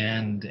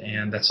 and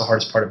that's the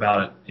hardest part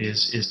about it,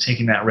 is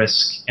taking that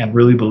risk and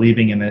really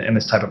believing in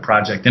this type of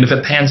project. And if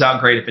it pans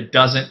out, great. If it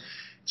doesn't,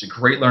 it's a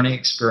great learning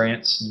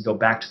experience. You go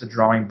back to the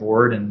drawing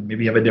board and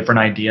maybe you have a different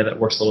idea that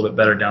works a little bit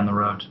better down the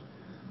road.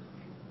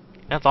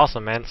 That's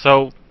awesome, man.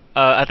 So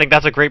I think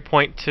that's a great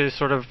point to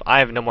sort of. I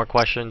have no more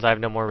questions. I have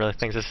no more really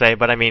things to say.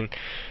 But I mean,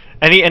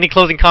 any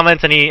closing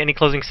comments? Any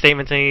closing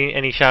statements?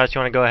 Any shout outs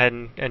you want to go ahead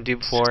and do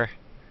before?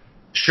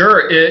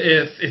 Sure.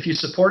 If you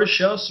support a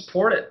show,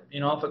 support it. You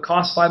know, if it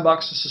costs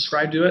 $5 to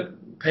subscribe to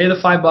it, pay the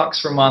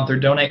 $5 for a month or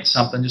donate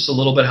something. Just a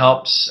little bit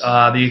helps.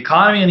 The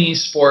economy in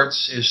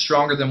esports is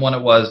stronger than when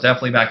it was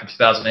definitely back in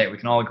 2008. We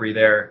can all agree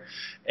there,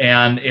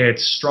 and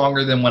it's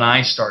stronger than when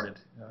I started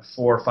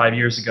 4 or 5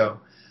 years ago.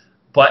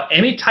 But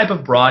any type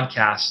of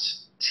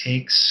broadcast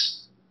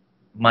takes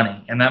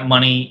money, and that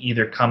money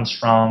either comes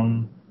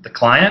from the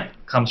client,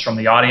 comes from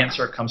the audience,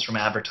 or it comes from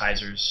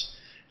advertisers.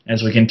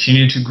 As we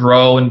continue to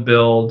grow and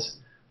build,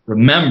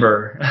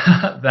 remember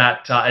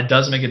that it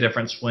does make a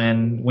difference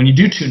when you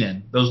do tune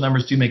in. Those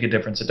numbers do make a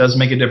difference. It does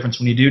make a difference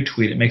when you do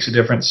tweet. It makes a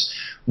difference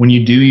when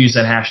you do use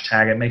that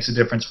hashtag. It makes a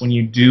difference when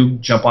you do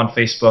jump on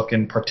Facebook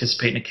and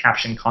participate in a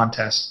caption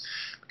contest,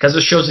 because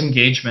it shows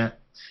engagement.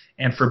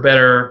 And for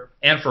better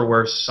and for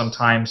worse,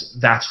 sometimes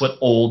that's what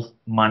old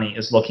money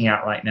is looking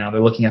at right now.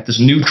 They're looking at this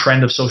new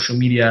trend of social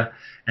media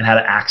and how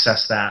to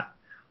access that.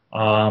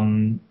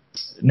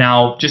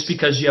 Now, just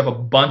because you have a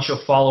bunch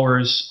of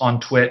followers on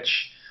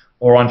Twitch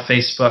or on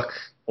Facebook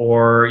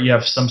or you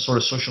have some sort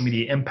of social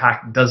media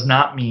impact does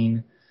not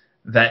mean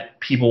that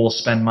people will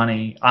spend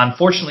money.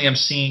 Unfortunately, I'm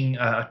seeing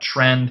a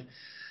trend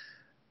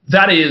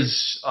that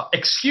is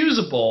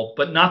excusable,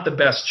 but not the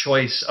best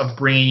choice of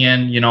bringing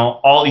in, you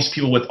know, all these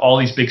people with all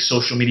these big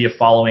social media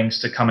followings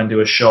to come and do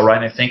a show,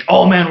 right? And they think,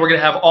 oh man, we're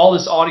going to have all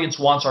this audience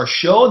wants our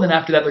show, and then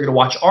after that they're going to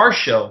watch our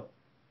show.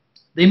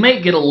 They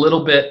may get a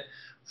little bit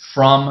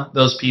from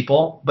those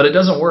people, but it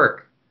doesn't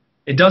work.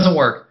 It doesn't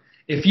work.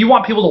 If you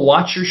want people to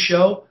watch your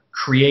show,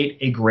 create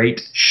a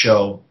great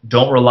show.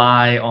 Don't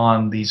rely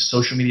on these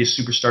social media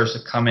superstars to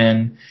come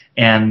in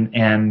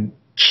and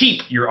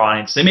keep your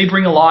audience. They may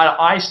bring a lot of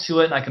eyes to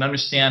it, and I can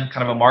understand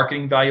kind of a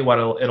marketing value, what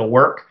it'll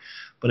work.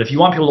 But if you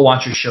want people to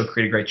watch your show,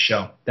 create a great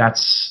show.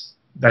 That's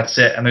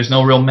it. And there's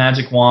no real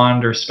magic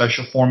wand or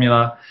special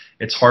formula.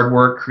 It's hard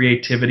work,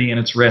 creativity, and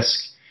it's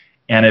risk.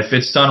 And if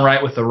it's done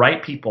right with the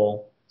right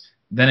people,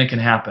 then it can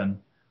happen.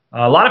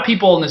 A lot of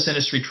people in this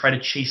industry try to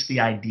chase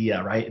the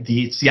idea, right?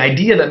 It's the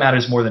idea that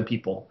matters more than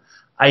people.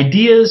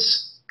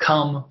 Ideas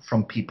come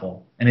from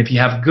people. And if you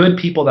have good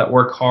people that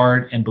work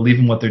hard and believe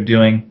in what they're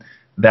doing,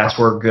 that's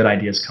where good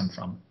ideas come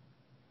from.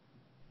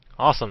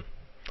 Awesome.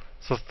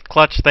 So,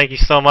 Clutch, thank you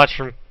so much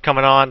for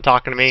coming on,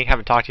 talking to me.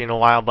 Haven't talked to you in a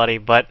while, buddy.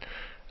 But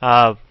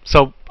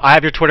so I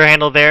have your Twitter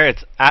handle there.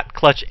 It's at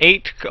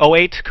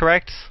Clutch808,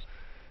 correct?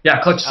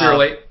 Yeah,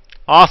 Clutch08.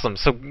 Awesome.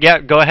 So, yeah,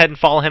 go ahead and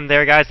follow him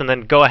there, guys, and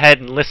then go ahead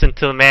and listen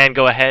to the man.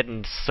 Go ahead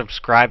and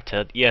subscribe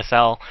to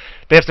ESL.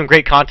 They have some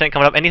great content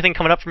coming up. Anything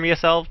coming up from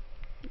ESL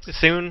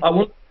soon?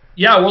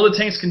 Yeah, World of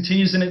Tanks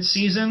continues in its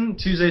season.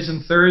 Tuesdays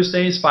and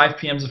Thursdays, 5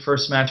 p.m. is the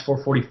first match,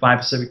 4:45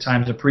 Pacific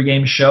time is a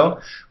pregame show.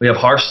 We have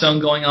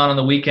Hearthstone going on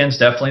the weekends,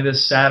 definitely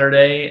this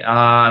Saturday, and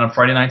on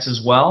Friday nights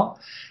as well.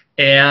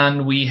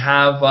 And we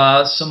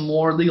have some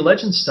more League of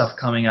Legends stuff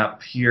coming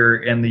up here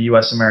in the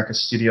U.S. America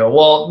studio.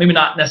 Well, maybe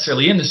not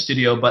necessarily in the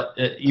studio, but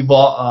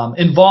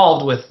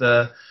involved with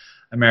the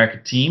America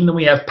team. Then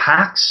we have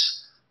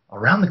PAX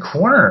around the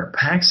corner,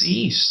 PAX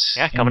East.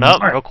 Yeah, coming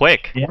up real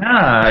quick.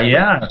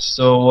 Yeah.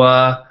 So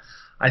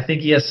I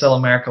think ESL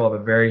America will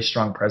have a very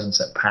strong presence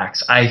at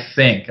PAX. I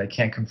think. I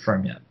can't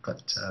confirm yet.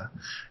 But,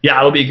 yeah,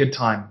 it'll be a good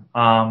time.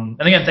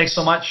 And, again, thanks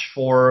so much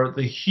for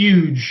the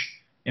huge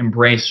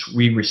embrace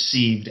we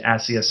received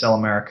at ESL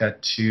America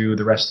to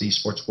the rest of the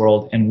esports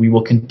world. And we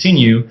will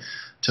continue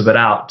to put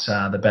out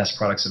the best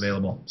products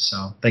available.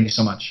 So thank you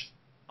so much.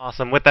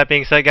 Awesome. With that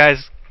being said,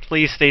 guys,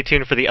 please stay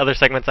tuned for the other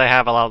segments I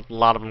have. A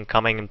lot of them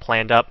coming and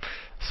planned up.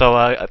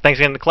 So thanks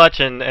again to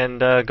Clutch, and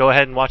go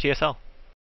ahead and watch ESL.